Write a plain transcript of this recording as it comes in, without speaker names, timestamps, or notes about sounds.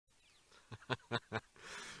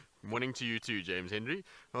Morning to you too, James Henry.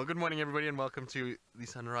 Well, good morning everybody and welcome to the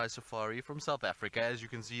Sunrise Safari from South Africa. As you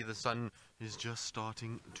can see, the sun is just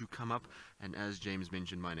starting to come up, and as James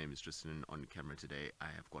mentioned, my name is Tristan, and on camera today I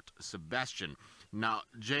have got Sebastian. Now,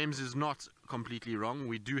 James is not completely wrong.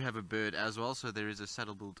 We do have a bird as well, so there is a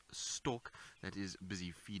saddlebilled stork that is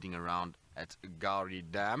busy feeding around at Gowrie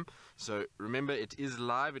Dam. So remember, it is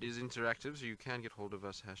live, it is interactive, so you can get hold of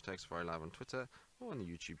us, #SafariLive on Twitter or on the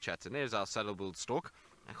YouTube chat. And there's our saddlebilled stork.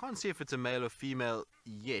 I can't see if it's a male or female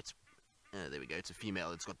yet. There we go, it's a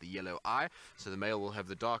female. It's got the yellow eye, so the male will have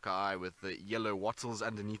the darker eye with the yellow wattles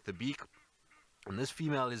underneath the beak. And this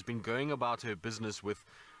female has been going about her business with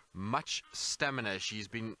much stamina. She's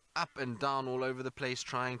been up and down all over the place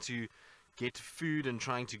trying to get food and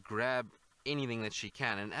trying to grab anything that she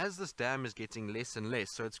can. And as this dam is getting less and less,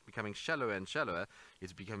 so it's becoming shallower and shallower,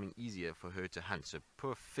 it's becoming easier for her to hunt. So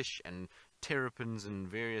poor fish and terrapins and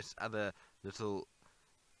various other little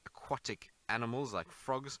aquatic animals like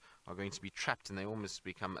frogs are going to be trapped, and they almost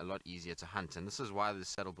become a lot easier to hunt. And this is why the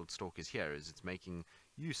saddlebilled stork is here, is it's making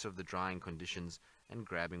use of the drying conditions and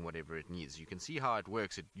grabbing whatever it needs. You can see how it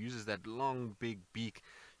works. It uses that long big beak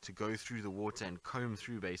to go through the water and comb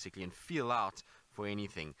through basically and feel out for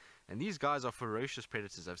anything. And these guys are ferocious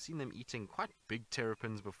predators. I've seen them eating quite big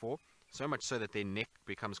terrapins before, so much so that their neck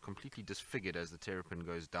becomes completely disfigured as the terrapin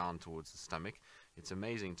goes down towards the stomach. It's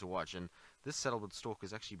amazing to watch. And this saddlebilled stork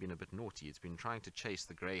has actually been a bit naughty. It's been trying to chase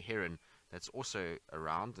the grey heron that's also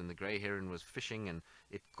around, and the grey heron was fishing and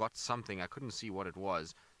it got something. I couldn't see what it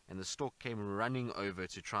was, and the stork came running over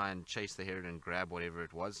to try and chase the heron and grab whatever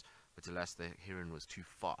it was, but alas, the heron was too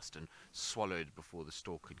fast and swallowed before the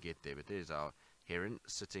stork could get there. But there's our heron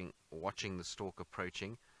sitting watching the stork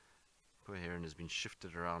approaching. Poor heron has been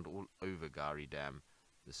shifted around all over Gowrie Dam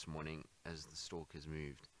this morning as the stork has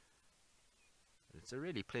moved. It's a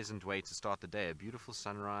really pleasant way to start the day. A beautiful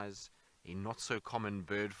sunrise, a not so common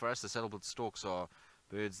bird for us. The saddlebilled storks are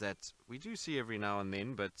birds that we do see every now and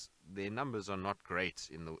then, but their numbers are not great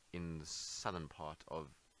in the southern part of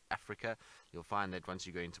Africa. You'll find that once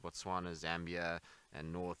you go into Botswana, Zambia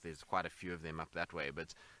and north, there's quite a few of them up that way,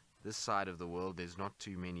 but this side of the world there's not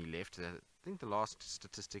too many left. I think the last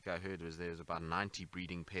statistic I heard was there's about 90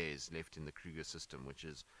 breeding pairs left in the Kruger system, which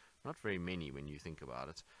is not very many when you think about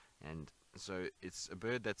it. And so it's a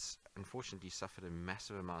bird that's unfortunately suffered a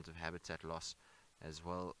massive amount of habitat loss, as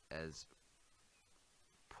well as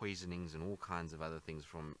poisonings and all kinds of other things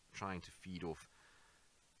from trying to feed off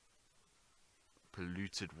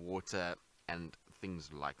polluted water and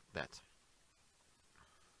things like that.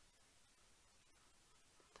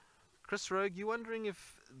 Chris Rogue, you wondering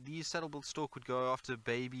if the saddlebilled stork would go after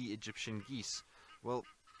baby Egyptian geese? Well,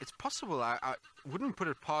 it's possible. I wouldn't put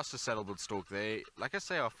it past the saddlebilled stork. They, like I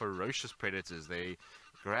say, are ferocious predators. They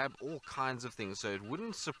grab all kinds of things, so it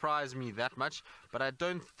wouldn't surprise me that much, but I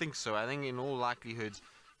don't think so. I think in all likelihood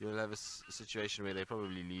you'll have a situation where they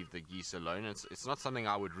probably leave the geese alone. It's not something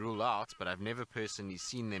I would rule out, but I've never personally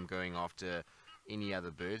seen them going after any other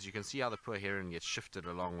birds. You can see how the poor heron gets shifted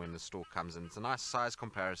along when the stork comes in. It's a nice size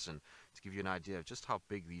comparison to give you an idea of just how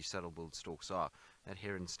big these saddlebilled storks are. That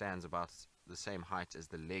heron stands about the same height as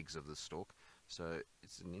the legs of the stork, so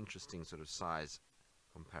it's an interesting sort of size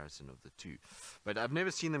comparison of the two. But I've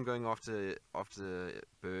never seen them going after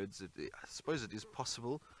birds. I suppose it is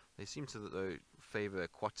possible. They seem to, though, favor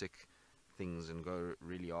aquatic things and go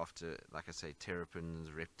really after, like I say, terrapins,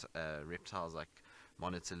 reptiles like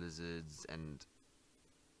monitor lizards and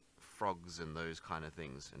frogs and those kind of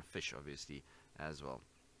things, and fish obviously as well.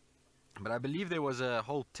 But I believe there was a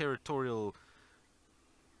whole territorial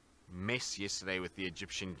mess yesterday with the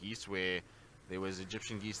Egyptian geese, where there was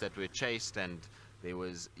Egyptian geese that were chased and there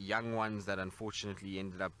was young ones that unfortunately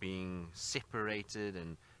ended up being separated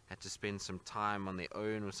and had to spend some time on their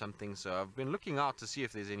own or something. So I've been looking out to see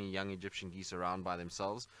if there's any young Egyptian geese around by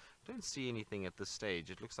themselves. Don't see anything at this stage.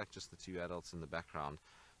 It looks like just the two adults in the background.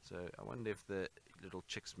 So I wonder if the little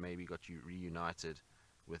chicks maybe got reunited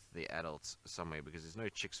with the adults somewhere, because there's no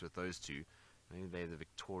chicks with those two. I think they're the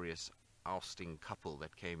victorious ousting couple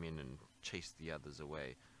that came in and chased the others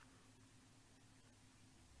away.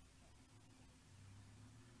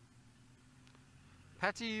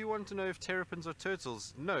 Patty, you want to know if terrapins are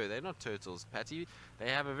turtles? No, they're not turtles, Patty. They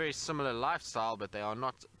have a very similar lifestyle, but they are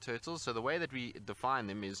not turtles. So the way that we define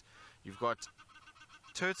them is, you've got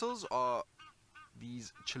turtles are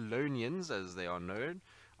these chelonians, as they are known,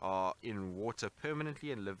 are in water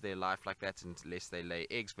permanently and live their life like that unless they lay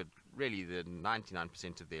eggs, but really the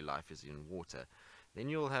 99% of their life is in water. Then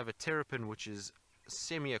you'll have a terrapin, which is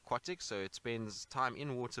semi-aquatic, so it spends time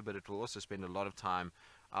in water, but it will also spend a lot of time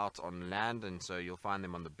out on land, and so you'll find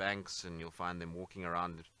them on the banks, and you'll find them walking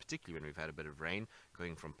around, particularly when we've had a bit of rain,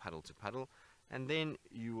 going from puddle to puddle. And then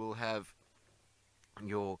you will have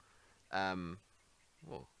your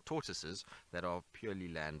tortoises that are purely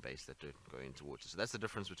land-based, that don't go into water. So that's the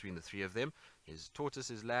difference between the three of them. Is tortoise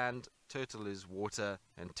is land, turtle is water,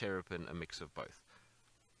 and terrapin a mix of both.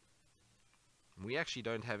 We actually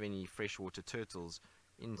don't have any freshwater turtles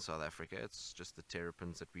in South Africa. It's just the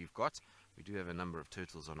terrapins that we've got. We do have a number of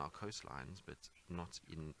turtles on our coastlines, but not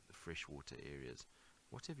in the freshwater areas.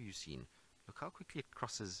 What have you seen? Look how quickly it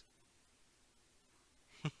crosses.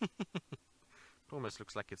 It almost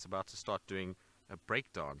looks like it's about to start doing a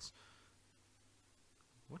break dance.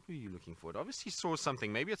 What were you looking for? It obviously saw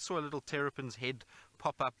something. Maybe it saw a little terrapin's head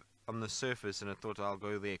pop up on the surface, and it thought, I'll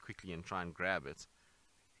go there quickly and try and grab it.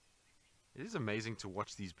 It is amazing to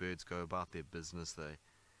watch these birds go about their business, though.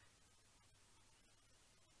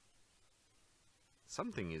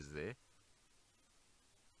 Something is there.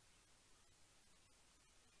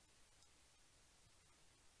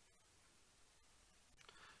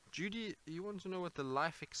 Judy, you want to know what the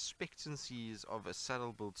life expectancy is of a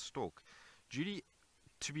saddle-billed stork? Judy,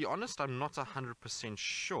 to be honest, I'm not 100%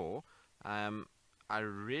 sure. I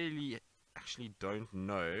really actually don't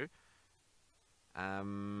know.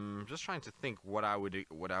 Just trying to think what I would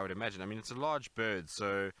imagine. I mean, it's a large bird,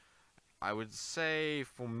 so I would say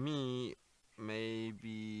for me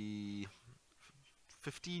maybe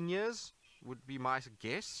 15 years would be my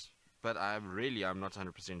guess, but I'm not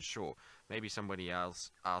 100% sure. Maybe somebody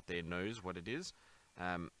else out there knows what it is,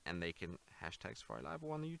 and they can hashtag Safari Live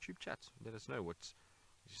or on the YouTube chat. Let us know what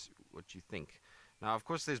you think. Now, of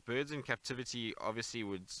course, there's birds in captivity. Obviously,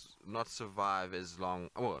 would not survive as long.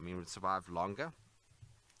 Well, I mean, would survive longer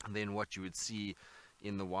than what you would see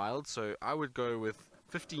in the wild. So I would go with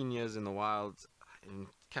 15 years in the wild. In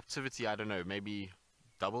captivity, I don't know, maybe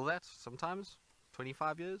double that sometimes.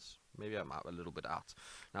 25 years. Maybe I'm a little bit out.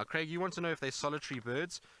 Now, Craig, you want to know if they're solitary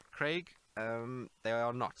birds? Craig, they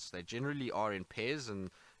are not. They generally are in pairs,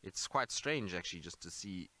 and it's quite strange actually just to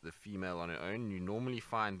see the female on her own. You normally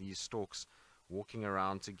find these storks walking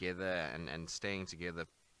around together and staying together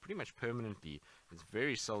pretty much permanently. It's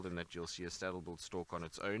very seldom that you'll see a saddle-billed stork on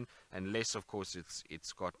its own, unless of course it's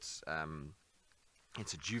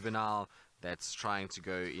a juvenile that's trying to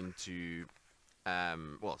go into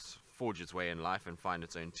forge its way in life and find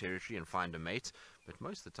its own territory and find a mate. But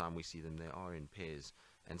most of the time we see them, they are in pairs.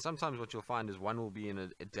 And sometimes what you'll find is one will be in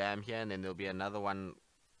a dam here, and then there'll be another one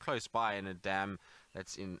close by in a dam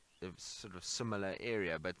that's in a sort of similar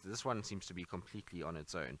area, but this one seems to be completely on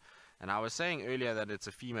its own. And I was saying earlier that it's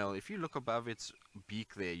a female. If you look above its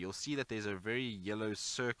beak there, you'll see that there's a very yellow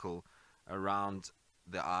circle around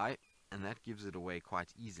the eye, and that gives it away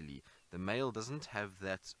quite easily. The male doesn't have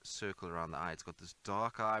that circle around the eye. It's got this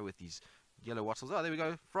dark eye with these yellow wattles. Oh, there we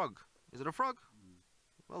go. Frog. Is it a frog?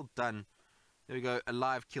 Well done. There we go. A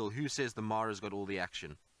live kill. Who says the Mara's got all the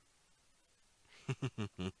action?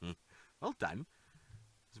 Well done.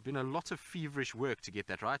 There's been a lot of feverish work to get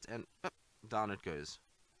that right, and down it goes.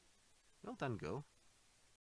 Well done, girl.